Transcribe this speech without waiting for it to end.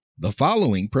The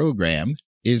following program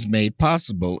is made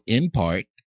possible in part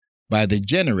by the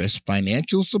generous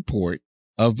financial support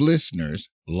of listeners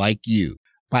like you.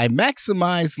 By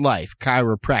Maximize Life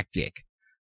Chiropractic,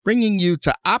 bringing you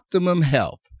to optimum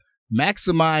health.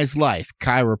 Maximize Life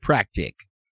Chiropractic.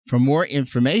 For more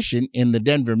information in the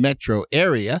Denver metro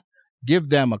area, give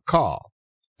them a call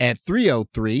at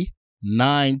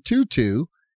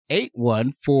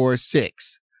 303-922-8146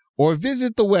 or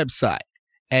visit the website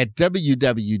at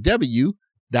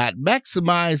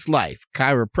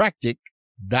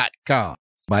www.maximizelifechiropractic.com.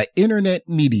 By Internet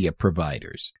Media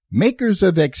Providers, makers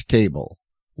of X Cable.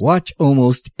 Watch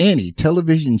almost any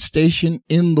television station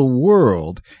in the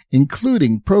world,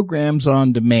 including programs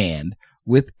on demand,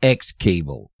 with X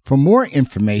Cable. For more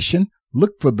information,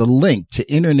 look for the link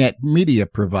to Internet Media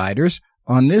Providers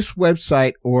on this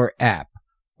website or app,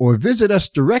 or visit us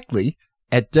directly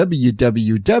at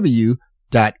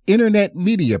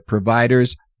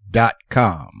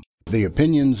www.internetmediaproviders.com. The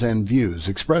opinions and views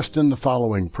expressed in the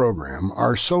following program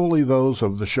are solely those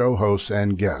of the show hosts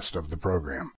and guests of the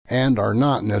program, and are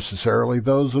not necessarily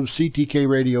those of CTK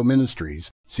Radio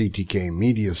Ministries, CTK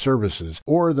Media Services,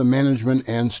 or the management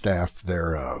and staff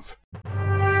thereof.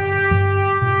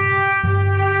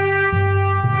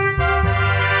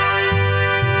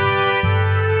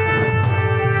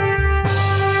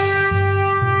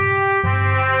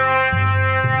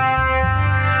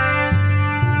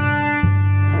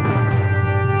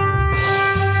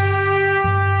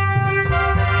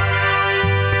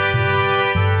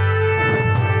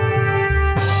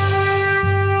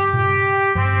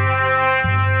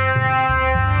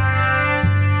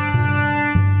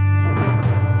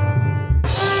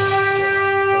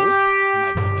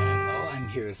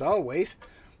 Always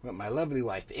with my lovely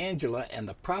wife Angela and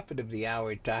the prophet of the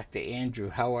hour, Dr. Andrew.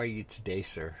 How are you today,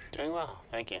 sir? Doing well,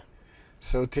 thank you.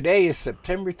 So today is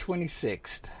September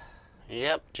 26th.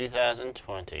 Yep,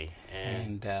 2020,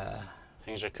 and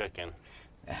things are cooking.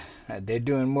 They're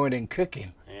doing more than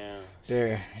cooking. Yeah,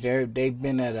 they've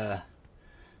been at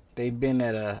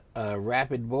a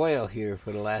rapid boil here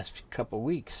for the last couple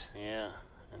weeks. Yeah,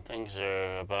 and things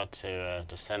are about to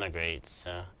disintegrate.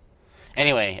 So.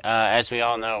 Anyway, as we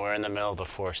all know, we're in the middle of the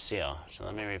fourth seal. So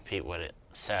let me repeat what it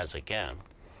says again.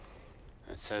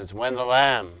 It says, "When the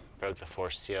Lamb broke the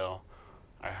fourth seal,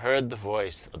 I heard the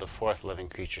voice of the fourth living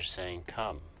creature saying,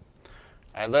 'Come.'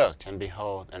 I looked, and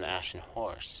behold, an ashen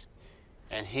horse.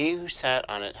 And he who sat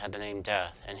on it had the name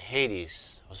Death, and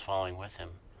Hades was following with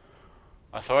him.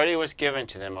 Authority was given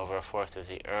to them over a fourth of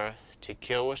the earth, to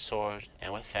kill with sword,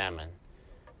 and with famine,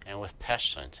 and with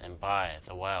pestilence, and by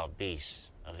the wild beasts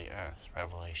of the earth."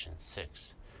 Revelation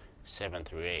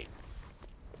 6:7-8.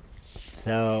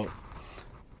 So,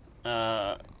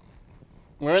 we're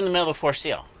in the middle of the fourth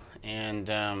seal, and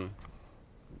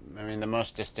the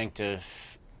most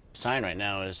distinctive sign right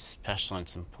now is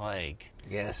pestilence and plague.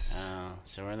 Yes.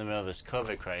 So we're in the middle of this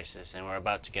COVID crisis, and we're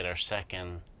about to get our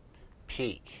second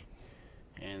peak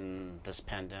in this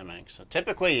pandemic. So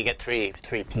typically you get three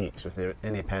peaks with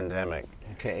any pandemic.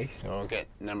 Okay. So we'll get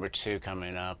number 2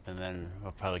 coming up, and then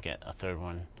we'll probably get a third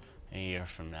one a year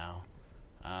from now.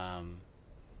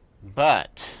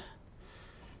 But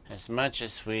as much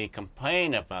as we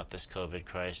complain about this COVID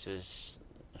crisis,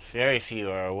 very few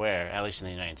are aware, at least in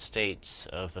the United States,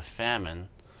 of the famine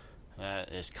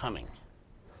that is coming.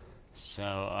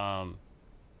 So,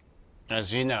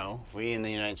 as you know, we in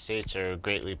the United States are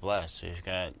greatly blessed. We've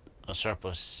got a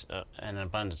surplus and an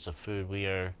abundance of food. We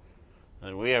are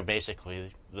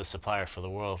basically the supplier for the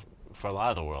world, for a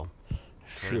lot of the world.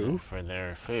 For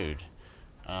their food.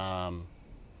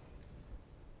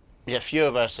 Yet few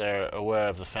of us are aware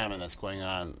of the famine that's going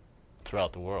on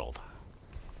throughout the world.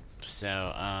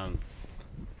 So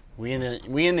we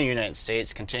in the United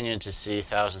States continue to see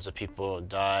thousands of people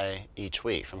die each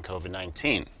week from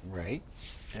COVID-19. Right.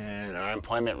 And our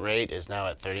employment rate is now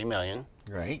at 30 million.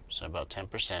 Right. So about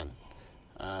 10%.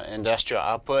 Industrial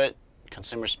output,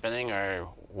 consumer spending are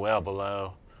well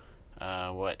below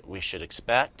what we should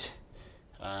expect.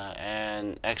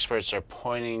 And experts are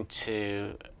pointing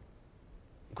to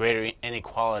greater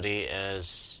inequality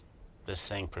as this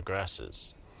thing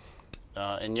progresses.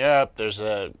 In Europe, there's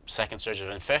a second surge of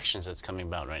infections that's coming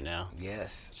about right now.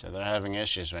 Yes. So they're having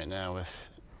issues right now with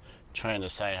trying to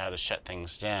decide how to shut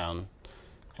things down.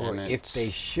 Or if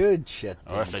they should shut things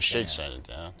down. Or if they should shut it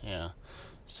down, yeah.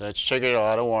 So it's triggered a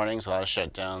lot of warnings, a lot of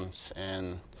shutdowns,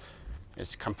 and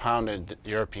it's compounded the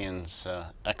Europeans'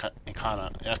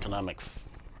 economic,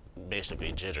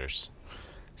 basically, jitters.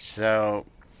 So,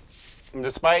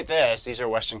 despite this, these are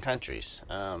Western countries,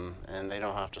 and they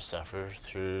don't have to suffer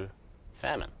through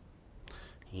famine.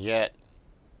 Yet,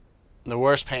 the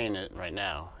worst pain right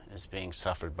now is being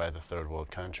suffered by the third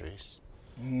world countries.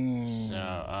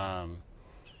 So,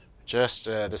 just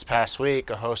this past week,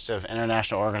 a host of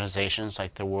international organizations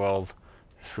like the World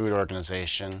Food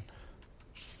Organization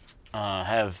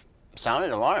have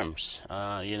sounded alarms.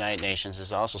 United Nations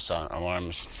has also sounded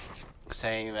alarms,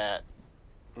 saying that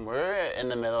we're in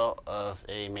the middle of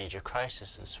a major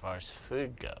crisis as far as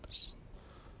food goes.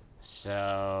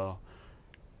 So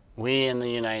we in the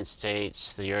United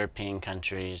States, the European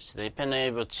countries, they've been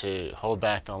able to hold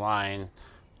back the line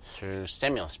through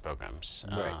stimulus programs,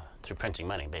 through printing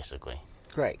money, basically.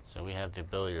 Right. So we have the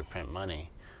ability to print money.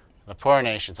 The poor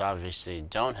nations obviously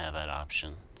don't have that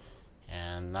option,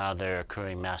 and now they're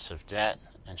accruing massive debt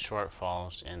and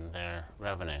shortfalls in their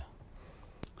revenue.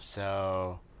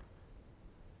 So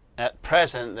at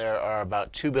present, there are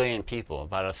about 2 billion people,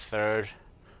 about a third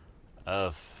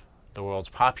of the world's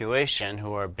population,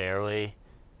 who are barely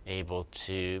able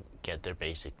to get their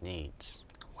basic needs.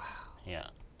 Wow. Yeah.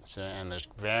 So, and there's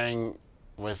varying,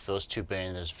 with those 2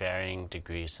 billion, there's varying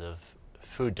degrees of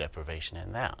food deprivation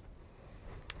in that.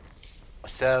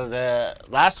 So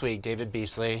last week, David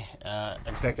Beasley,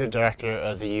 Executive Director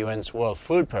of the UN's World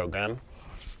Food Program,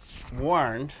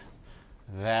 warned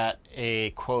that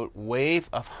a, quote, wave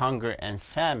of hunger and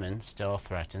famine still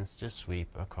threatens to sweep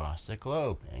across the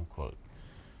globe, end quote.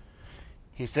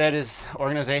 He said his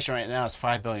organization right now is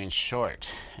 5 billion short,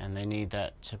 and they need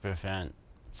that to prevent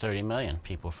 30 million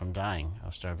people from dying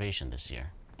of starvation this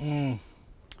year.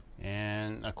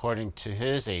 And according to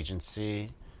his agency,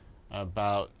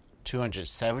 about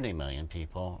 270 million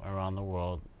people around the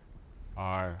world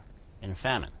are in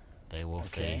famine. They will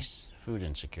face food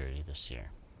insecurity this year.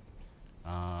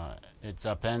 It's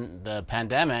the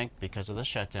pandemic, because of the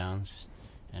shutdowns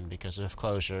and because of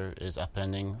closure, is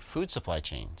upending food supply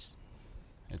chains.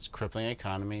 It's crippling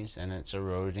economies, and it's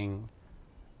eroding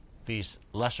these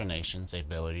lesser nations'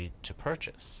 ability to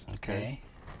purchase. Okay.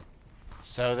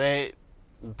 So the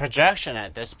projection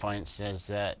at this point says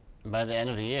that by the end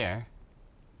of the year,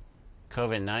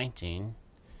 COVID-19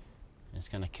 is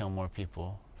going to kill more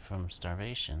people from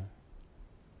starvation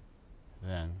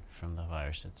than from the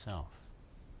virus itself.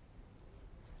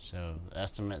 So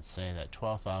estimates say that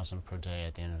 12,000 per day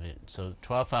at the end of it. So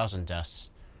 12,000 deaths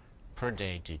per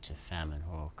day due to famine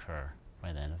will occur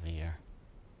by the end of the year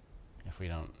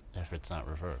if it's not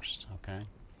reversed. Okay.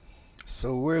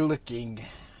 So we're looking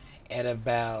at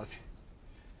about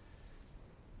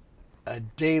a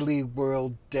daily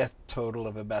world death total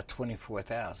of about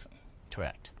 24,000.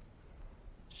 Correct.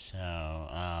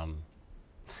 So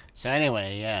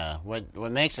anyway, yeah. What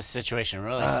makes the situation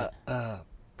really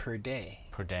per day.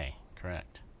 Per day,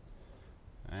 correct.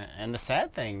 And the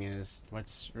sad thing is,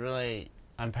 what's really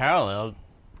unparalleled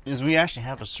is we actually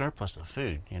have a surplus of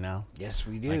food. You know. Yes,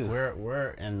 we do. Like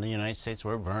we're in the United States,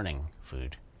 we're burning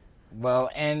food. Well,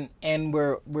 and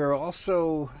we're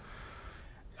also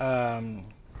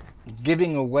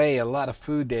giving away a lot of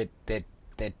food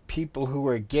that people who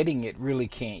are getting it really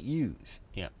can't use.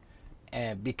 Yeah.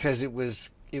 And because it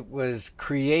was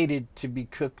created to be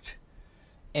cooked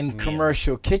in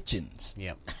commercial kitchens.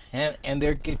 Yep. And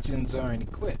their kitchens aren't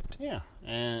equipped. Yeah.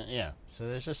 And so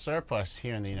there's a surplus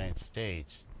here in the United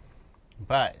States,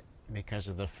 but because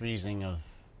of the freezing of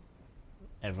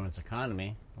everyone's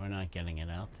economy, we're not getting it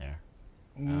out there.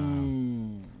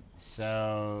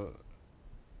 So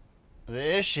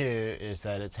the issue is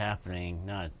that it's happening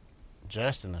not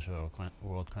just in the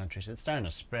world countries, it's starting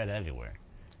to spread everywhere.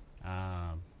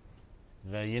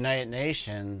 The United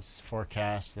Nations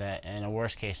forecasts that in a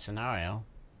worst case scenario,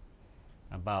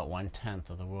 about 1/10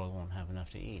 of the world won't have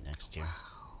enough to eat next year. Wow.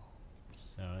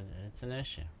 So it's an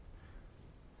issue.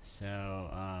 So,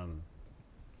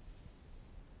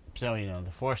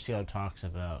 the Fourth Seal talks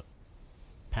about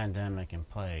pandemic and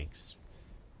plagues,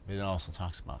 but it also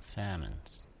talks about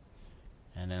famines.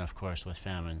 And then, of course, with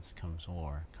famines comes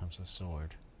war, comes the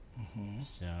sword. Mm-hmm.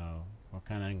 So we're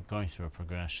kind of going through a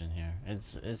progression here.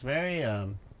 It's very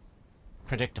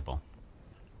predictable,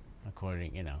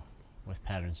 according, with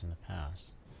patterns in the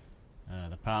past.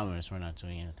 The problem is we're not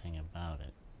doing anything about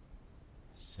it.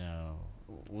 So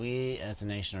we, as a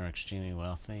nation, are extremely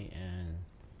wealthy, and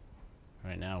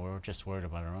right now we're just worried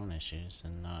about our own issues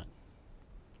and not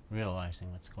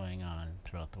realizing what's going on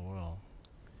throughout the world.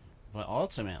 But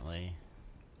ultimately,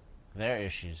 their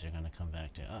issues are going to come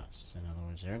back to us. In other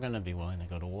words, they're going to be willing to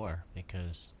go to war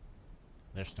because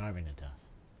they're starving to death.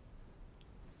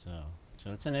 So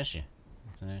it's an issue.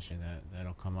 It's an issue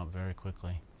that'll come up very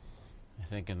quickly. I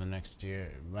think in the next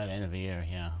year, by the end of the year,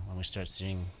 when we start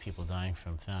seeing people dying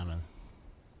from famine,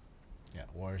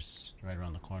 war's right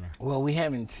around the corner. Well, we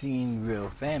haven't seen real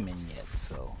famine yet,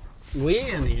 so. We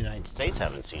in the United States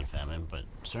haven't seen famine, but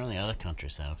certainly other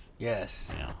countries have.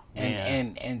 Yes. Yeah.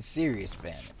 And serious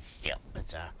famine. Yeah,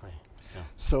 exactly.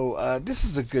 So this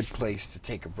is a good place to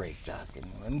take a break, Doc. And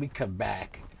when we come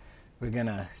back, we're going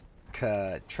to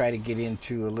try to get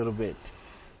into a little bit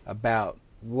about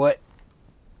what,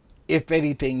 if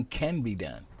anything, can be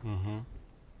done. Mm-hmm.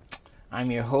 I'm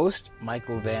your host,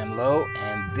 Michael Van Lowe,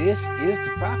 and this is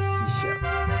The Prophecy Show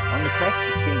on the Christ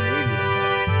the King Radio Network.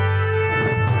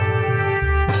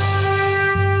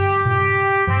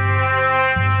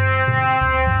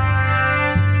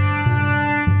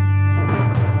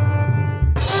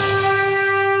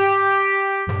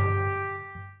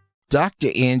 Dr.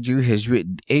 Andrew has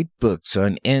written 8 books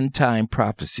on end-time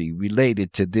prophecy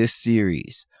related to this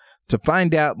series. To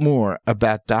find out more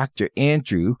about Dr.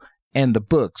 Andrew and the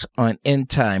books on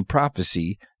end-time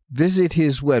prophecy, visit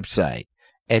his website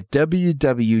at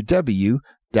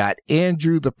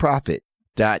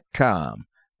www.andrewtheprophet.com.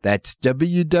 That's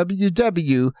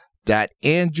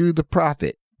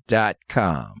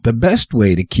www.andrewtheprophet.com. The best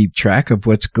way to keep track of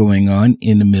what's going on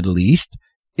in the Middle East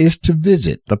is to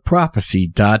visit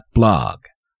theprophecy.blog.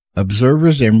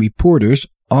 Observers and reporters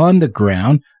on the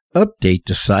ground update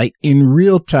the site in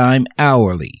real time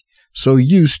hourly, so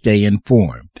you stay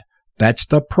informed. That's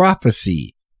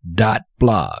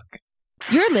theprophecy.blog.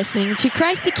 You're listening to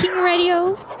Christ the King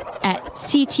Radio at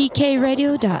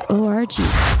ctkradio.org.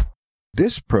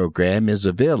 This program is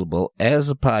available as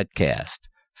a podcast.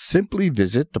 Simply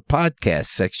visit the podcast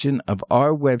section of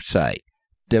our website,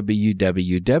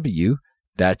 www.ctkradio.org.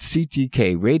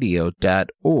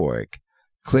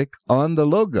 Click on the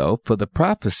logo for the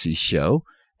Prophecy Show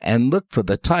and look for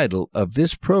the title of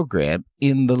this program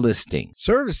in the listing.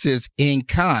 Services in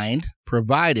kind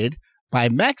provided by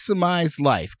Maximize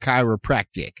Life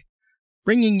Chiropractic,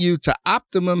 bringing you to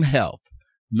optimum health.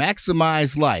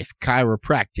 Maximize Life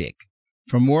Chiropractic.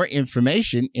 For more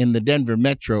information in the Denver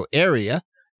metro area,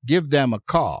 give them a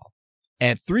call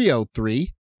at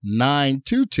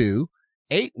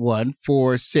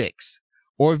 303-922-8146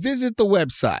 or visit the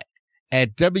website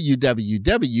at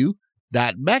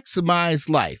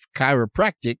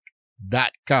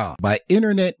www.maximizelifechiropractic.com. By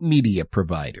internet media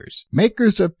providers,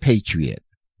 makers of Patriot.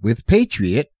 With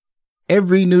Patriot,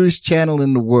 every news channel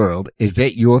in the world is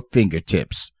at your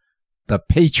fingertips. The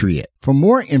Patriot. For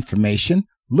more information,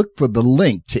 look for the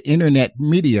link to internet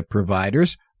media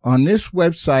providers on this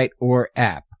website or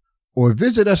app, or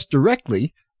visit us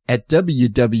directly at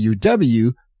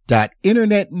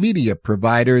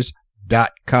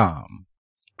www.internetmediaproviders.com.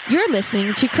 You're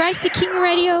listening to Christ the King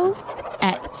Radio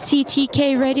at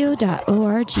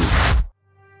ctkradio.org.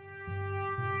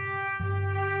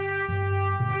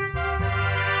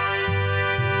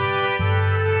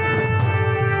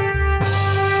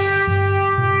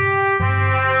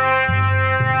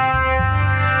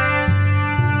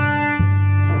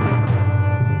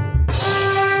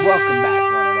 Welcome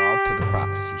back, one and all, to the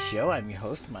Prophecy Show. I'm your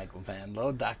host, Michael Van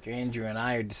Lowe. Dr. Andrew and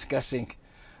I are discussing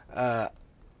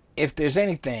if there's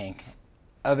anything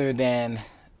other than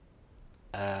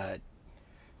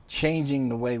changing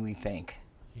the way we think.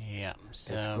 Yeah,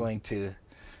 so It's going to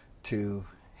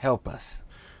help us.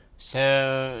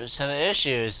 So the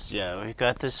issue is, we've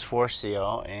got this fourth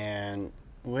seal, and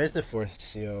with the fourth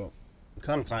seal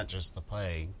comes not just the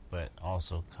plague, but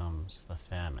also comes the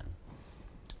famine.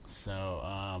 So,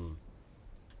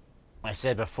 I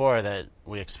said before that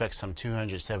we expect some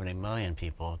 270 million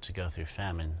people to go through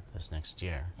famine this next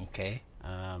year. Okay.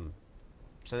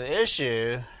 So the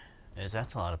issue is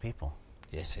that's a lot of people.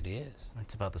 Yes, it is.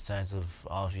 It's about the size of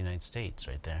all of the United States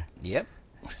right there. Yep.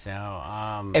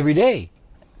 So, every day.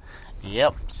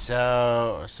 Yep.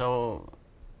 So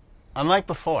unlike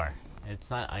before, it's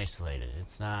not isolated.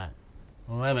 It's not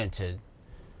limited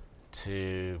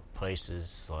to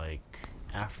places like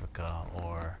Africa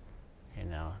or,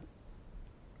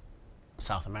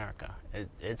 South America.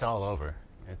 It's all over.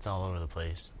 It's all over the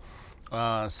place.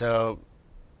 So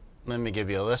let me give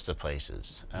you a list of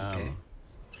places. Okay.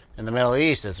 In the Middle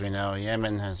East, as we know,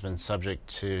 Yemen has been subject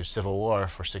to civil war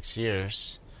for 6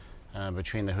 years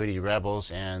between the Houthi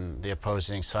rebels and the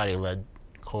opposing Saudi-led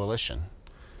coalition.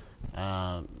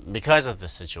 Because of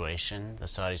this situation, the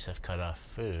Saudis have cut off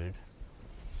food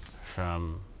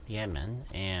from Yemen,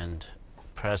 and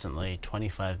presently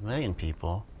 25 million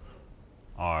people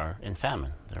are in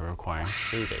famine. They're requiring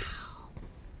food aid.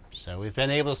 So we've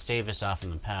been able to stave this off in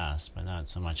the past, but not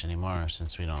so much anymore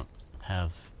since we don't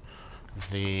have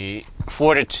the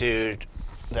fortitude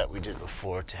that we did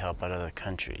before to help out other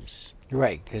countries.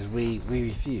 Right, because we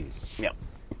refuse. Yep.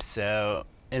 So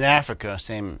in Africa,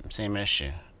 same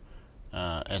issue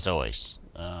as always.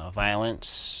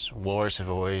 violence, wars have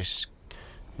always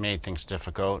made things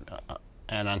difficult.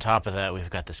 And on top of that, we've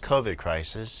got this COVID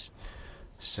crisis.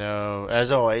 So,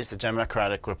 as always, the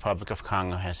Democratic Republic of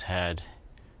Congo has had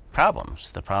problems.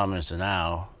 The problem is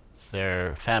now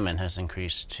their famine has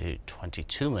increased to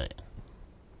 22 million.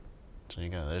 So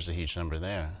there's a huge number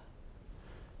there.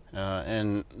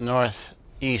 In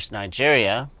northeast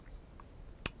Nigeria,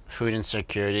 food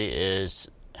insecurity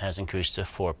has increased to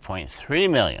 4.3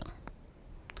 million.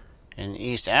 In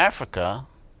East Africa,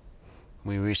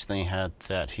 we recently had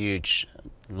that huge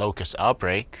locust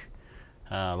outbreak,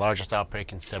 largest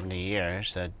outbreak in 70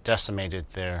 years, that decimated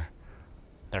their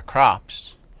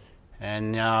crops.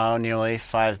 And now nearly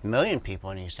 5 million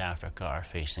people in East Africa are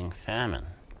facing famine.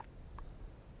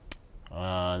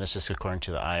 This is according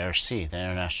to the IRC, the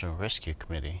International Rescue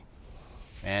Committee.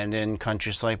 And in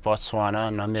countries like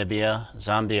Botswana, Namibia,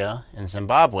 Zambia, and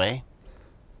Zimbabwe,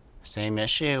 same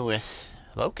issue with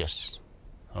locusts.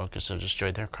 Locusts have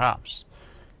destroyed their crops.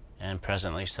 And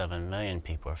presently 7 million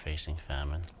people are facing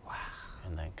famine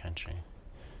in that country.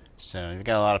 So you've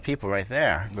got a lot of people right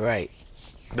there. Right.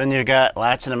 Then you've got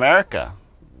Latin America,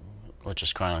 which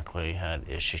has chronically had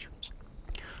issues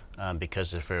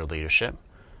because of their leadership.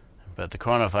 But the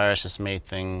coronavirus has made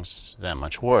things that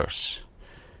much worse.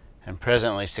 And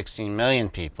presently 16 million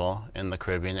people in the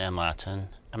Caribbean and Latin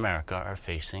America are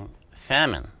facing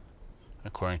famine,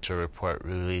 according to a report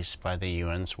released by the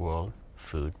UN's World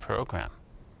Food Program.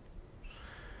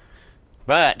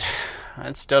 But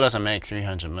that still doesn't make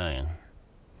 300 million.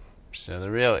 So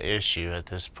the real issue at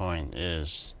this point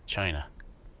is China.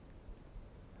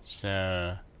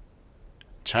 So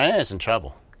China is in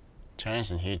trouble.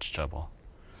 China's in huge trouble.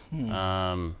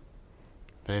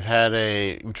 They've had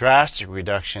a drastic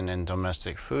reduction in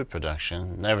domestic food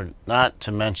production, not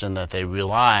to mention that they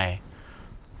rely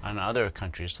on other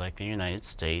countries like the United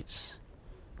States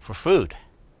for food.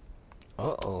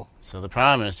 Uh-oh. So the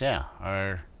problem is,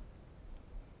 our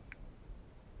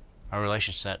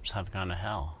relationships have gone to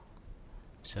hell.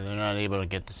 So they're not able to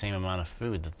get the same amount of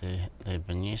food that they've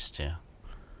been used to.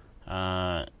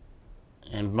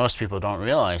 And most people don't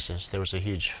realize this. There was a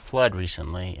huge flood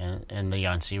recently in the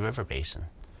Yangtze River Basin.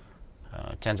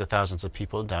 Tens of thousands of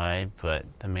people died, but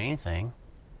the main thing,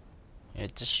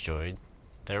 it destroyed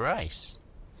their rice.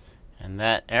 And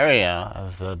that area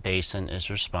of the basin is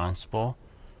responsible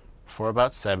for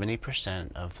about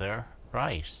 70% of their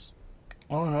rice.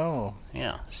 Oh, no.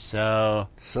 Yeah, so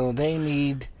they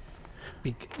need...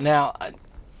 Now,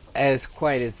 as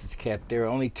quiet as it's kept, there are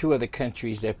only 2 other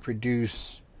countries that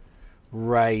produce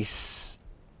rice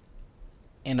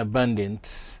in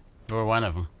abundance. We're one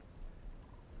of them.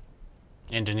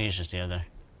 Indonesia's the other.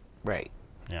 Right.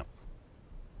 Yep.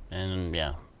 And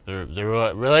the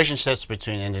relationships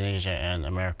between Indonesia and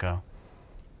America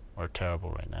are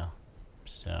terrible right now.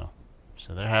 So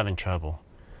they're having trouble.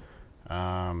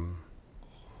 So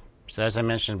as I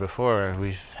mentioned before,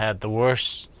 we've had the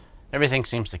worst. Everything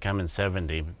seems to come in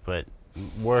 70, but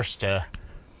worst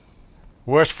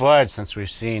flood since we've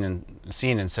seen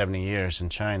in 70 years in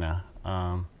China.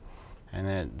 And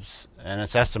it's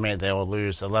estimated they will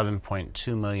lose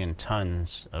 11.2 million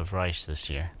tons of rice this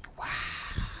year. Wow.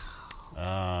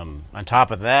 On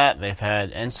top of that, they've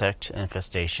had insect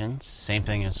infestations. Same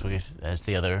thing as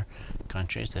the other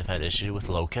countries. They've had issues with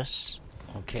locusts.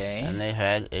 Okay. And they've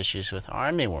had issues with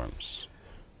armyworms.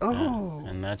 Oh.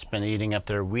 And that's been eating up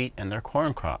their wheat and their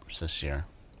corn crops this year.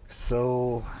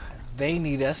 So they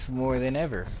need us more than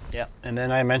ever. Yeah. And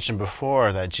then I mentioned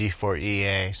before that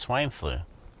G4EA swine flu.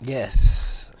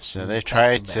 Yes. So they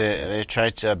tried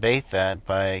to abate that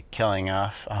by killing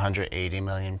off 180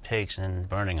 million pigs and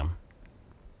burning them.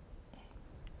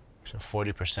 So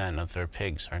 40% of their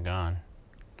pigs are gone,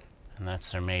 and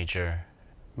that's their major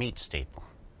meat staple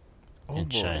in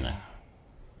China.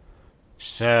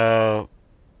 So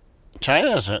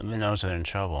China knows they're in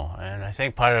trouble, and I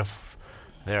think part of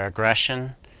their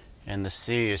aggression in the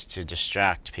sea is to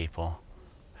distract people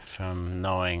from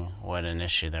knowing what an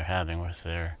issue they're having with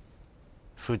their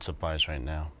food supplies right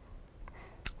now.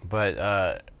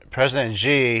 But President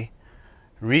Xi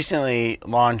recently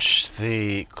launched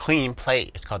the Clean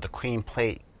Plate. It's called the Clean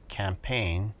Plate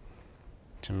campaign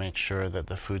to make sure that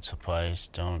the food supplies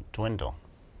don't dwindle.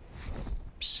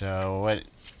 So what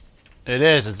it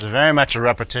is, it's very much a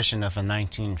repetition of the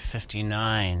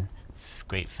 1959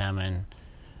 Great Famine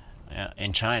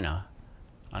in China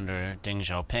under Deng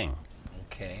Xiaoping.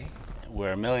 Okay.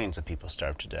 Where millions of people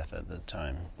starved to death at the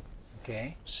time.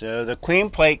 Okay. So the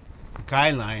Clean Plate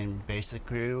guideline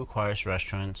basically requires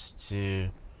restaurants to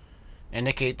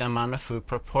indicate the amount of food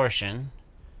per portion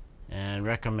and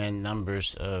recommend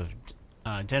numbers of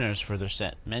dinners for their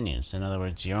set menus. In other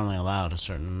words, you're only allowed a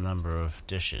certain number of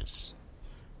dishes.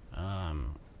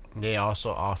 They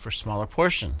also offer smaller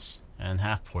portions and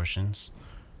half portions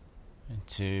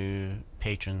to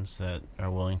patrons that are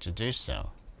willing to do so.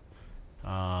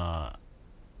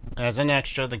 As an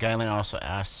extra, the guideline also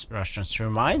asks restaurants to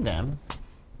remind them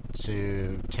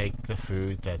to take the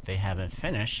food that they haven't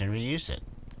finished and reuse it.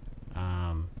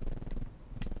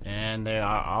 And they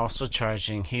are also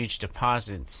charging huge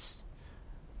deposits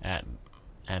at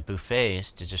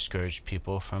buffets to discourage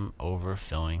people from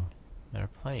overfilling their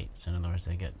plates. In other words,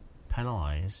 they get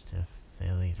penalized if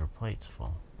they leave their plates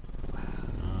full.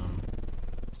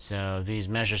 So these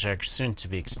measures are soon to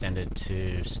be extended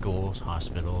to schools,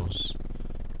 hospitals,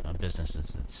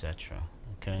 businesses, etc.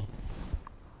 Okay.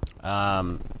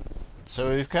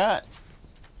 So we've got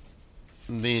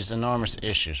these enormous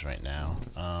issues right now.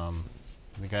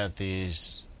 We got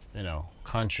these,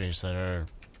 countries that are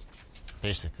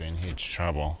basically in huge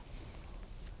trouble.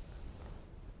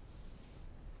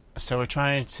 So we're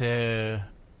trying to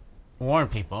warn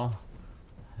people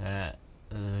that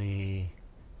the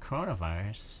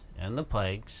coronavirus and the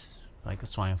plagues, like the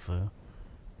swine flu,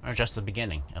 are just the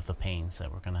beginning of the pains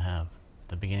that we're going to have,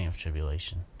 the beginning of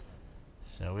tribulation.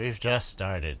 So we've just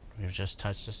started. We've just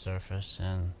touched the surface,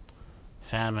 and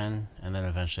famine, and then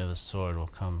eventually the sword will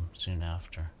come soon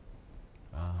after.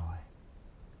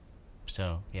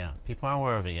 So, yeah, people aren't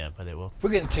aware of it yet, but it will.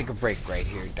 We're going to take a break right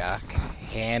here, Doc.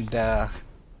 And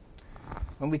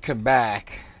when we come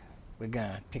back, we're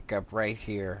going to pick up right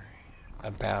here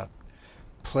about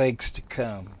plagues to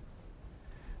come.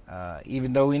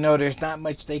 Even though we know there's not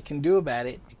much they can do about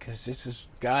it, because this is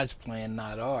God's plan,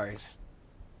 not ours.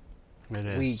 It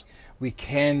is. We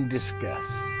can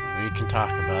discuss. We can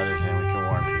talk about it, and we can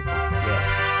warn people. Yes.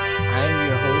 I'm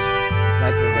your host,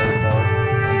 Michael Van Lowe,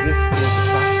 and this is the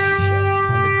Prophecy Show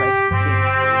on the Christ the King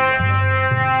Radio Network.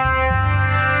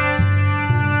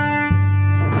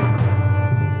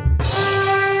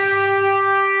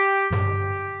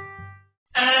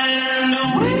 And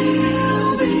we'll be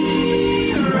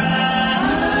right back.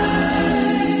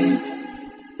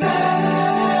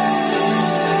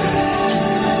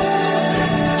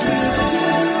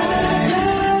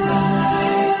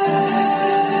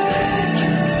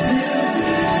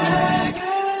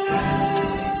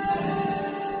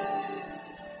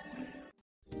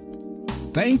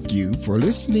 Thank you for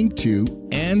listening to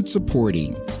and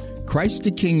supporting Christ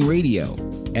the King Radio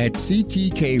at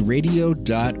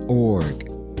ctkradio.org.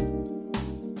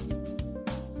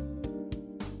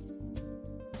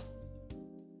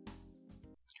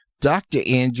 Dr.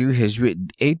 Andrew has written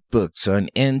 8 books on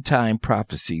end-time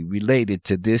prophecy related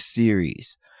to this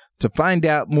series. To find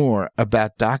out more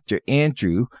about Dr.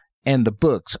 Andrew and the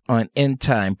books on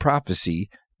end-time prophecy,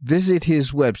 visit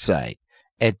his website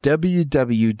at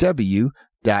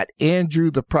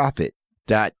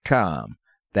www.andrewtheprophet.com.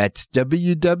 That's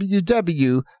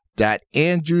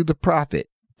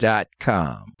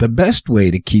www.andrewtheprophet.com. The best way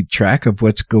to keep track of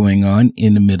what's going on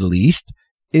in the Middle East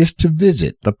is to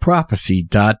visit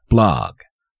theprophecy.blog.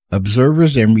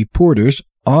 Observers and reporters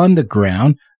on the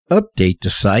ground update the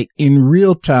site in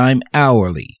real time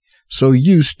hourly, so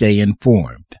you stay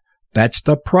informed. That's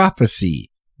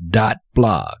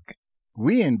theprophecy.blog.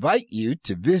 We invite you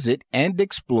to visit and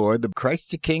explore the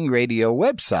Christ the King Radio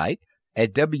website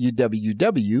at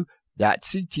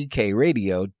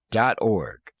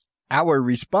www.ctkradio.org. Our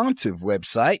responsive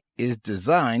website is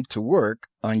designed to work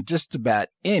on just about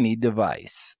any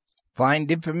device.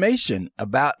 Find information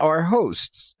about our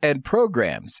hosts and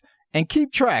programs and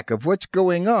keep track of what's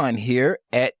going on here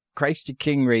at Christ the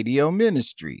King Radio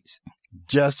Ministries.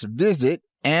 Just visit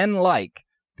and like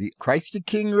the Christ the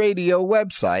King Radio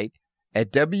website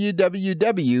at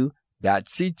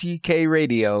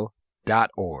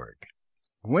www.ctkradio.org.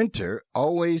 Winter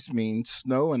always means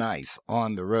snow and ice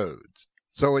on the roads,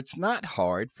 so it's not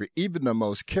hard for even the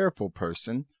most careful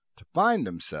person to find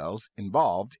themselves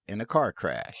involved in a car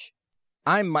crash.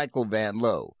 I'm Michael Van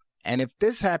Lowe, and if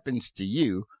this happens to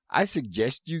you, I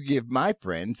suggest you give my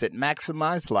friends at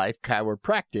Maximize Life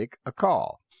Chiropractic a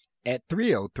call at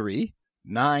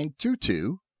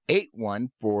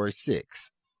 303-922-8146.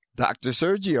 Dr.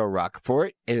 Sergio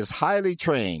Rockport is highly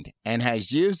trained and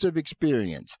has years of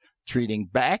experience treating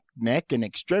back, neck, and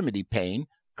extremity pain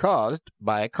caused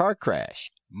by a car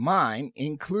crash, mine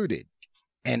included,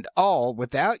 and all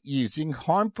without using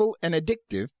harmful and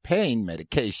addictive pain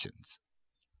medications.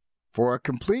 For a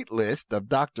complete list of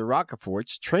Dr.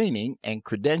 Rockefort's training and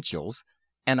credentials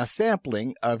and a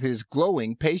sampling of his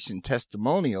glowing patient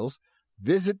testimonials,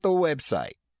 visit the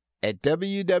website at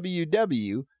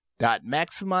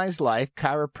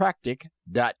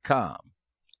www.maximizelifechiropractic.com.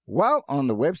 While on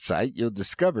the website, you'll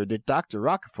discover that Dr.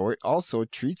 Rockefort also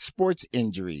treats sports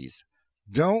injuries.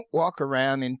 Don't walk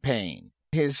around in pain.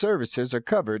 His services are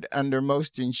covered under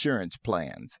most insurance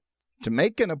plans. To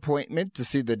make an appointment to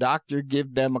see the doctor,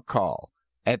 give them a call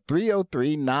at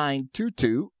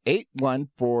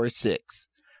 303-922-8146.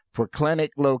 For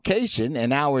clinic location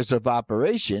and hours of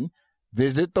operation,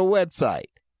 visit the website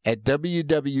at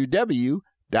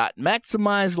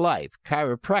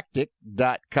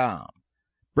www.maximizelifechiropractic.com.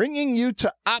 Bringing you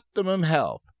to optimum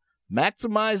health.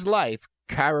 Maximize Life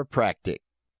Chiropractic.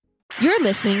 You're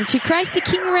listening to Christ the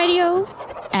King Radio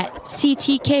at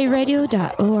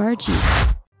ctkradio.org.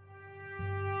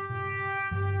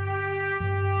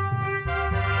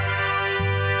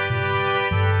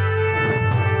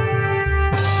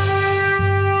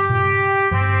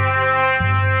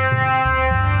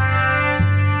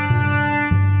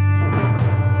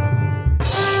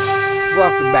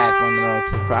 Welcome back on the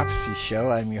Ultimate Prophecy Show.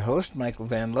 I'm your host, Michael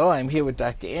Van Lowe. I'm here with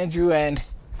Dr. Andrew, and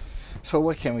so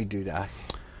what can we do, Doc?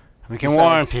 We can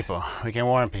warn people.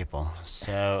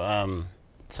 So,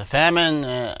 a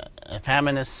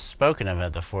famine is spoken of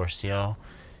at the fourth seal,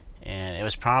 and it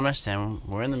was promised, and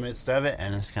we're in the midst of it,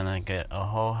 and it's going to get a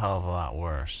whole hell of a lot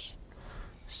worse.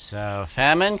 So,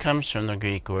 famine comes from the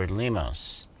Greek word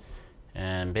limos,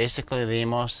 and basically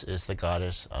limos is the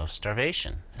goddess of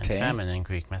starvation and famine in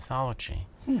Greek mythology.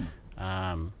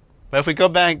 But if we go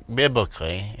back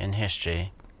biblically in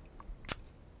history,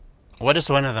 what is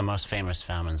one of the most famous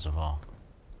famines of all?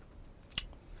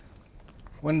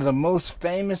 One of the most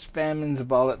famous famines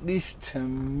of all, at least to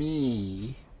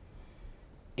me,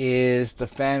 is the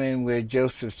famine where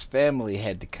Joseph's family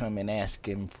had to come and ask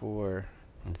him for...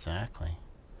 Exactly.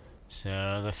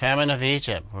 So the famine of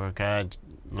Egypt, where God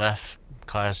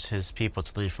caused his people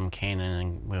to leave from Canaan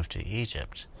and move to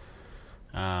Egypt.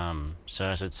 So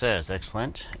as it says,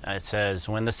 excellent. It says,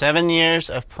 when the 7 years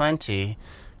of plenty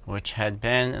which had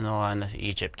been in the land of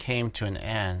Egypt came to an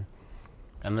end,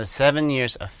 and the 7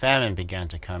 years of famine began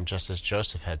to come, just as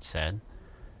Joseph had said,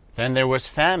 then there was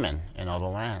famine in all the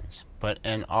lands. But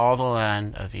in all the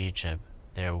land of Egypt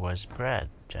there was bread.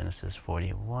 Genesis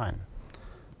 41.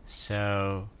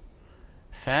 So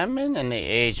famine in the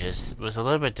ages was a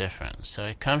little bit different. So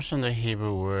it comes from the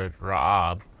Hebrew word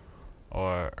ra'ab,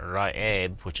 or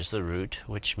ra'eb, which is the root,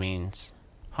 which means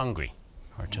hungry,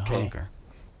 or to hunger.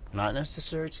 Not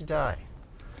necessarily to die.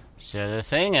 So the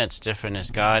thing that's different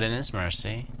is God in his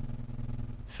mercy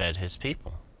fed his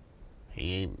people.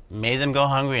 He made them go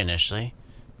hungry initially,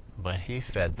 but he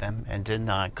fed them and did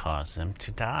not cause them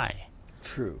to die.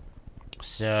 True.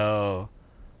 So,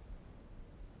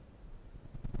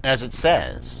 as it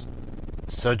says,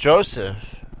 so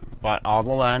Joseph bought all the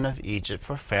land of Egypt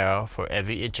for Pharaoh, for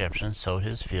every Egyptian sowed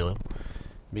his field,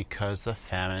 because the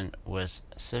famine was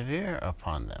severe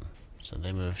upon them. So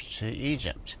they moved to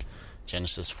Egypt.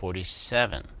 Genesis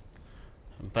 47.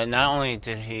 But not only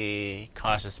did he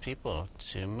cause his people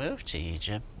to move to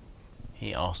Egypt,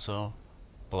 he also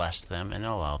blessed them and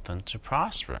allowed them to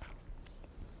prosper.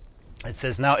 It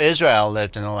says, now Israel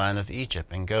lived in the land of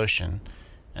Egypt, in Goshen,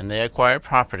 and they acquired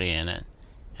property in it,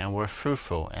 and were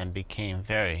fruitful, and became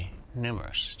very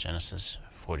numerous. Genesis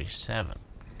 47.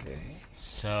 Okay.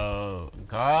 So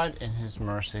God in his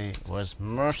mercy was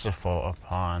merciful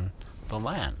upon the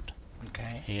land.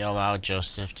 Okay. He allowed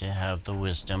Joseph to have the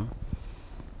wisdom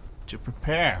to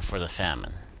prepare for the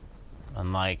famine,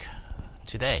 unlike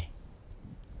today,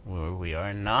 where we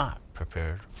are not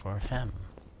prepared for a famine.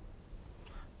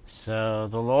 So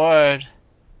the Lord,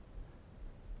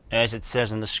 as it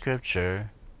says in the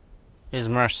scripture, is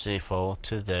merciful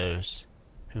to those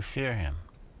who fear him.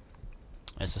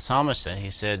 As the psalmist said, he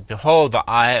said, behold, the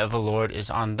eye of the Lord is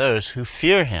on those who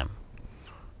fear him,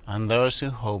 on those who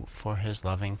hope for his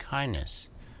loving kindness,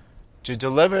 to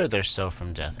deliver their soul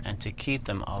from death, and to keep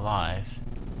them alive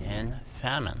in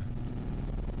famine.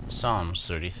 Psalms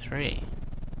 33.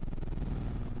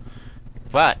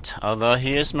 But, although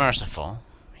he is merciful,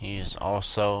 he is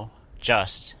also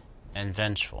just and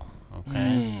vengeful.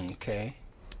 Okay? Okay.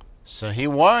 So he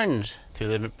warned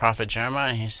through the prophet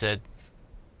Jeremiah, he said,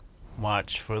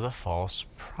 watch for the false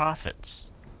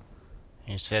prophets.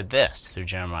 He said this through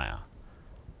Jeremiah.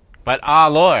 But,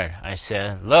 Lord, I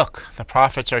said, look, the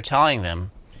prophets are telling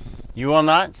them, you will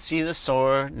not see the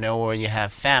sword, nor will you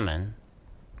have famine,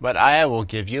 but I will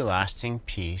give you lasting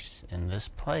peace in this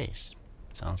place.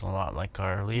 Sounds a lot like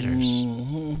our leaders.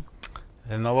 Mm-hmm.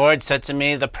 Then the Lord said to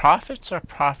me, the prophets are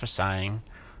prophesying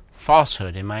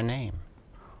falsehood in my name.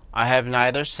 I have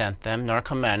neither sent them, nor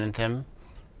commanded them,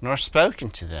 nor spoken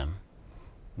to them.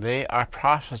 They are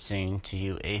prophesying to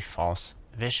you a false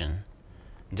vision,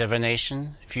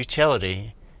 divination,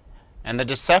 futility, and the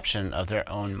deception of their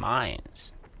own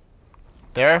minds.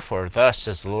 Therefore, thus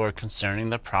says the Lord concerning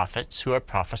the prophets who are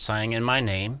prophesying in my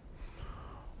name,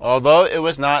 although it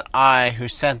was not I who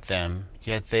sent them,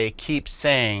 yet they keep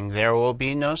saying there will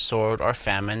be no sword or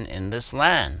famine in this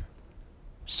land.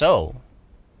 So,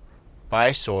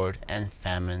 by sword and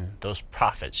famine those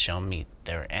prophets shall meet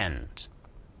their end.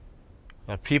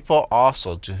 The people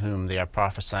also to whom they are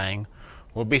prophesying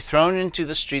will be thrown into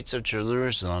the streets of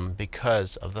Jerusalem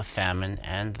because of the famine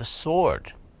and the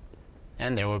sword,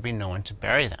 and there will be no one to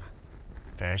bury them.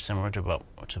 Very similar to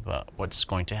what's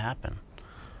going to happen.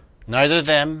 Neither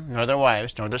them, nor their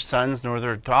wives, nor their sons, nor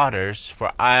their daughters,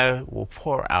 for I will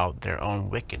pour out their own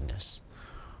wickedness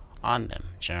on them.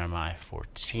 Jeremiah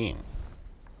 14.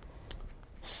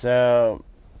 So,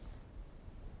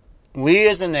 we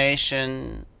as a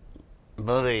nation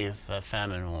believe that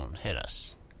famine won't hit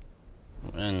us.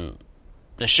 And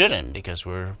it shouldn't, because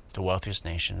we're the wealthiest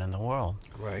nation in the world.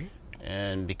 Right.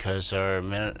 And because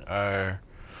our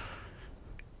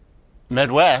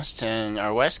Midwest and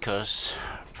our West Coast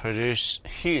produce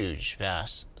huge,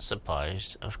 vast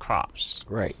supplies of crops.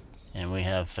 Right. And we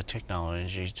have the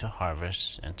technology to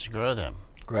harvest and to grow them.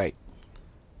 Right.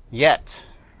 Yet,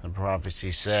 the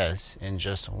prophecy says, in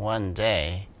just one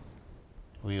day,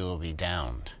 we will be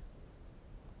downed.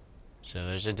 So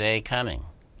there's a day coming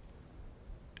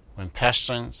when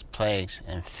pestilence, plagues,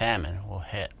 and famine will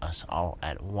hit us all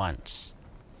at once.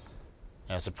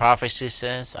 As the prophecy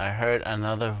says, I heard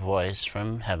another voice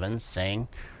from heaven saying,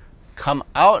 Come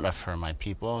out of her, my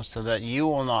people, so that you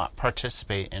will not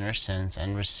participate in her sins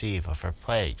and receive of her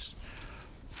plagues.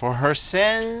 For her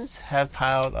sins have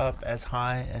piled up as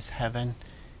high as heaven,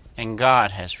 and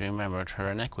God has remembered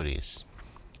her iniquities.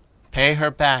 Pay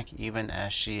her back even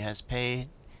as she has paid.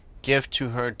 Give to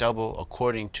her double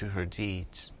according to her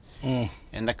deeds.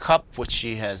 In the cup which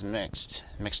she has mix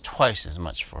twice as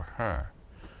much for her.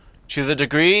 To the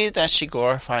degree that she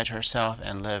glorified herself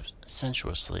and lived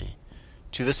sensuously,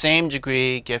 to the same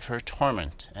degree give her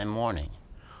torment and mourning.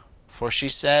 For she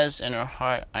says in her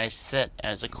heart, I sit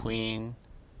as a queen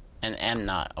and am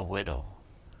not a widow,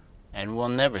 and will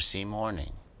never see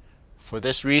mourning. For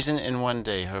this reason in one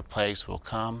day her plagues will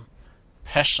come,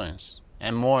 pestilence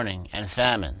and mourning and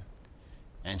famine,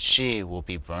 and she will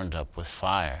be burned up with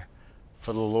fire.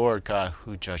 For the Lord God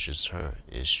who judges her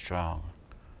is strong.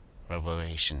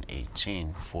 Revelation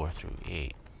 18,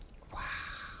 4-8. Wow.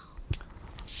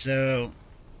 So,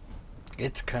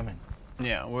 it's coming.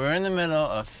 Yeah, we're in the middle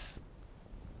of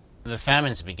the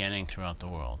famine's beginning throughout the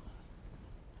world.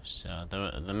 So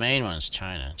the main one is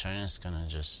China. China's gonna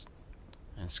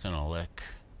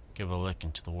give a lick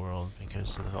into the world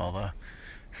because of all the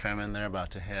famine they're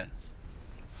about to hit.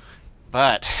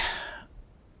 But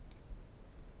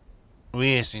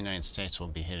we as the United States will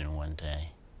be hit in one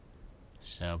day.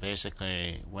 So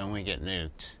basically, when we get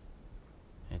nuked,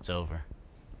 it's over.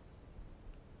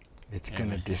 It's going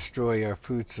to destroy our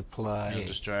food supply. It'll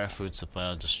destroy our food supply.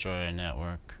 It'll destroy our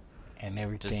network. And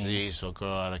everything. Disease will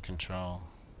go out of control.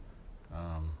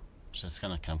 So it's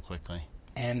going to come quickly.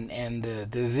 And the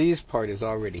disease part is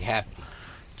already happening.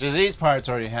 Disease part's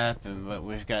already happened, but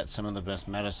we've got some of the best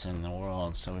medicine in the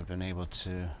world, so we've been able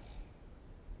to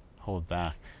hold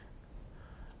back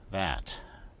that.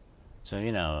 So,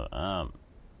 the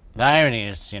irony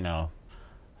is,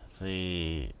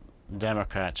 the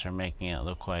Democrats are making it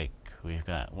look like we've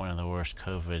got one of the worst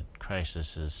COVID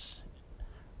crises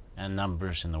and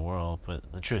numbers in the world,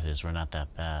 but the truth is we're not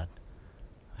that bad.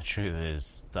 The truth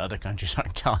is the other countries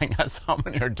aren't telling us how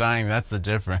many are dying. That's the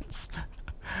difference.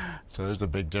 So there's a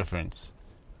big difference.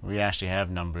 We actually have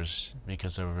numbers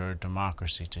because of our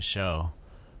democracy to show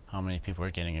how many people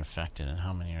are getting infected and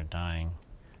how many are dying.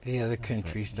 The other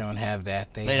countries don't have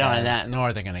that. They don't have that, nor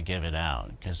are they going to give it out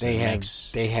because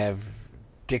they have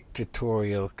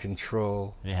dictatorial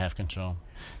control. They have control.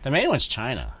 The main one's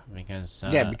China because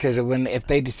because if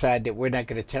they decide that we're not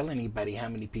going to tell anybody how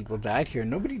many people died here,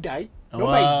 nobody died.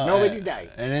 Nobody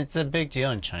died. And it's a big deal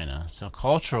in China. So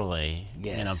culturally,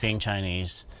 yes. Being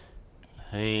Chinese,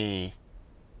 if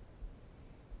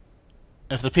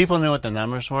the people knew what the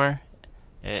numbers were,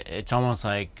 it's almost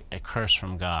like a curse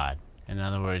from God. In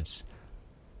other words,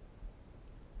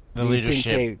 the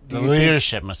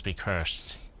leadership must be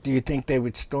cursed. Do you think they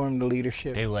would storm the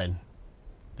leadership? They would.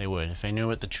 They would. If they knew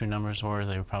what the true numbers were,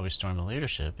 they would probably storm the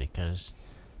leadership because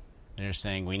they're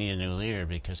saying we need a new leader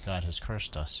because God has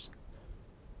cursed us.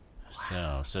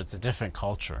 Wow. So it's a different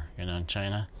culture, in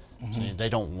China. Mm-hmm. So they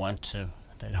don't want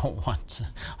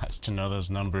us to know those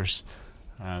numbers.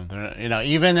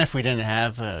 Even if we didn't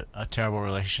have a terrible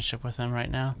relationship with them right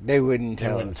now, They wouldn't they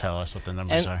tell wouldn't us. tell us what the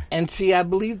numbers are. And see, I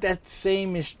believe that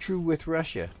same is true with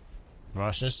Russia.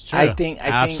 Russia's true.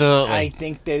 Absolutely. I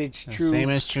think that it's The true. same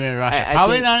is true in Russia. I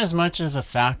Probably think- not as much of a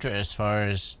factor as far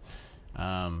as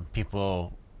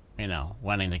people,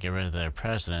 wanting to get rid of their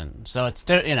president. So it's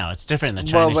it's different in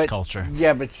the Chinese culture.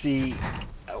 Yeah, but see,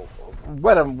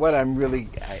 what I'm really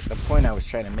the point I was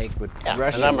trying to make with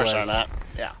Russia the numbers was, are not.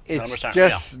 Yeah, the it's numbers aren't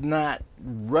just not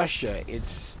Russia.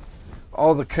 It's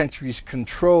all the countries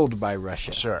controlled by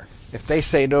Russia. Sure. If they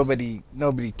say nobody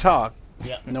talk,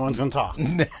 Yeah, no one's going to talk.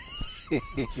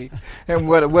 and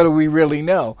what do we really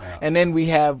know? Yeah. And then we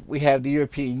have the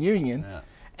European Union, Yeah.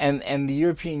 and the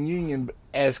European Union,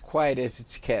 as quiet as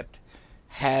it's kept,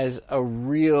 has a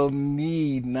real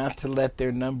need not to let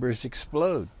their numbers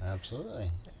explode Absolutely.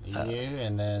 EU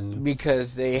and then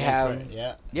because they have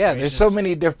yeah. there's so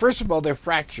many. First of all, they're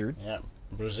fractured. Yeah,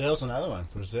 Brazil's another one.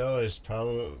 Brazil is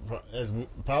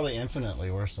probably infinitely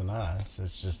worse than us.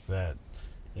 It's just that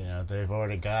they've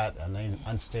already got an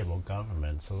unstable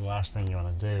government. So the last thing you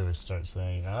want to do is start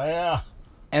saying, "Oh yeah,"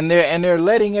 And they're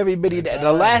letting everybody. They're The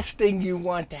dying. last thing you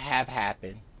want to have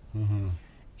happen Mm-hmm.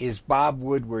 is Bob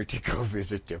Woodward to go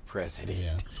visit their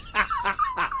president. Yeah.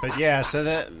 But yeah, so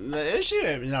the issue,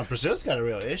 Brazil's got a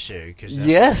real issue because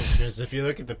Yes. if you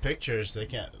look at the pictures,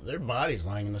 their bodies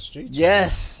lying in the streets.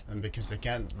 Yes. right now, and because they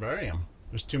can't bury them,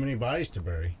 there's too many bodies to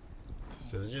bury,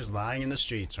 so they're just lying in the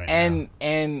streets right now.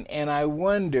 And I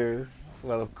wonder.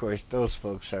 Well, of course, those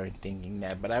folks aren't thinking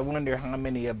that, but I wonder how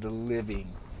many of the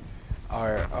living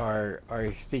are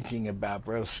thinking about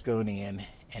Berlusconi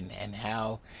and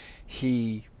how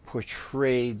he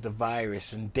portrayed the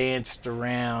virus and danced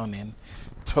around and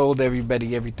told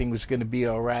everybody everything was going to be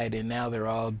all right, and now they're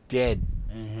all dead.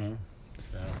 Mm-hmm.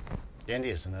 So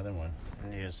India's another one.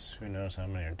 India's, who knows how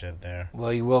many are dead there.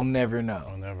 Well, you will never know.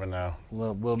 We'll never know.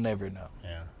 We'll never know.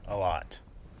 Yeah, a lot.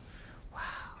 Wow.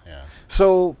 Yeah.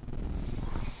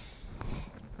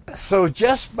 So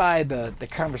just by the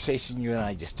conversation you and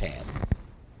I just had,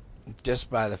 just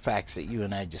by the facts that you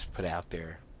and I just put out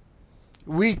there,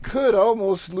 we could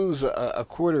almost lose a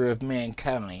quarter of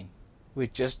mankind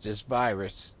with just this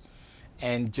virus,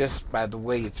 and just by the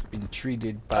way it's been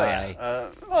treated by...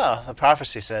 Well, the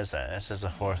prophecy says that. It says the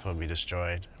fourth will be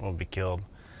destroyed, will be killed.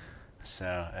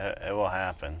 So it will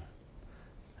happen.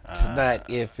 It's not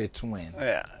if, it's when.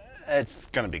 Yeah, it's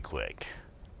going to be quick.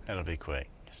 It'll be quick.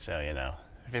 So,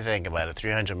 if you think about it,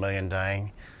 300 million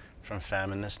dying from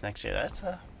famine this next year,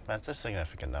 that's a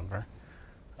significant number.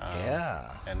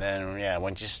 Yeah. And then,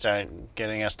 once you start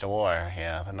getting us to war,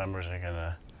 the numbers are going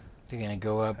to... They're going to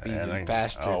go up even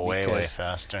faster. Oh, way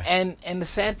faster. And the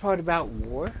sad part about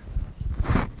war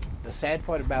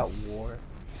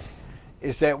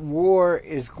is that war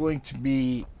is going to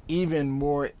be even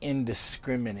more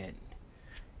indiscriminate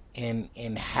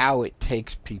in how it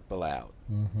takes people out.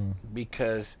 Mm-hmm.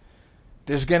 Because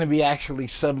there's going to be actually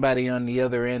somebody on the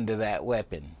other end of that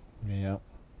weapon. Yeah.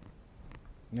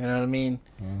 You know what I mean?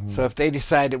 Mm-hmm. So if they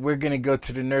decide that we're going to go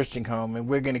to the nursing home and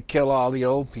we're going to kill all the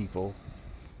old people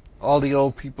are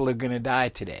going to die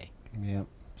today. Yep.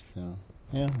 So,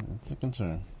 it's a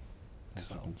concern.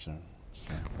 It's a concern.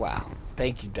 So. Wow.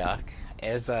 Thank you, Doc.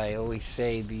 As I always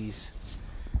say, these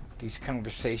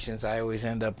conversations, I always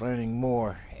end up learning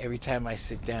more every time I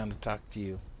sit down to talk to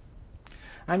you.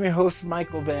 I'm your host,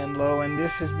 Michael Van Lowe, and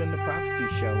this has been The Prophecy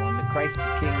Show on the Christ the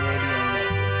King Radio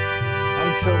Network.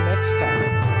 Until next time,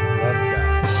 love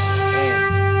God and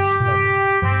each other.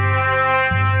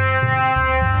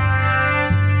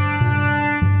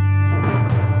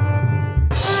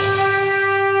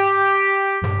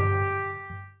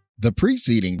 The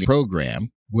preceding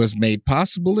program was made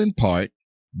possible in part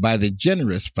by the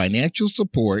generous financial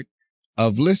support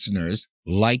of listeners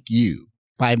like you.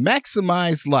 By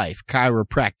Maximize Life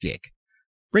Chiropractic,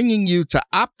 bringing you to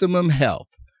optimum health.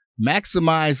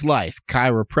 Maximize Life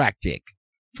Chiropractic.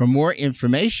 For more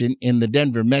information in the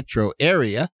Denver metro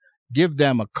area, give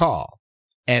them a call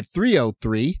at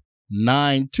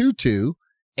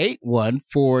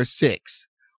 303-922-8146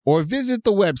 or visit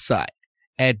the website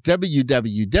at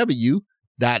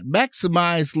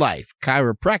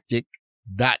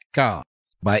www.maximizelifechiropractic.com.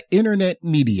 By internet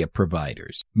media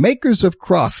providers, makers of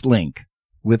Crosslink.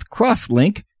 With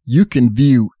Crosslink, you can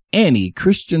view any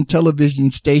Christian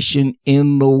television station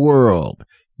in the world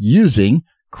using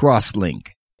Crosslink.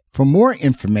 For more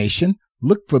information,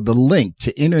 look for the link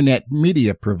to internet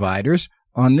media providers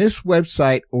on this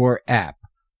website or app,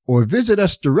 or visit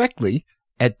us directly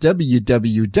at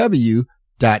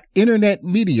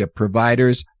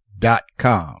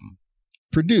www.internetmediaproviders.com.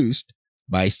 Produced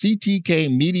by CTK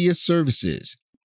Media Services,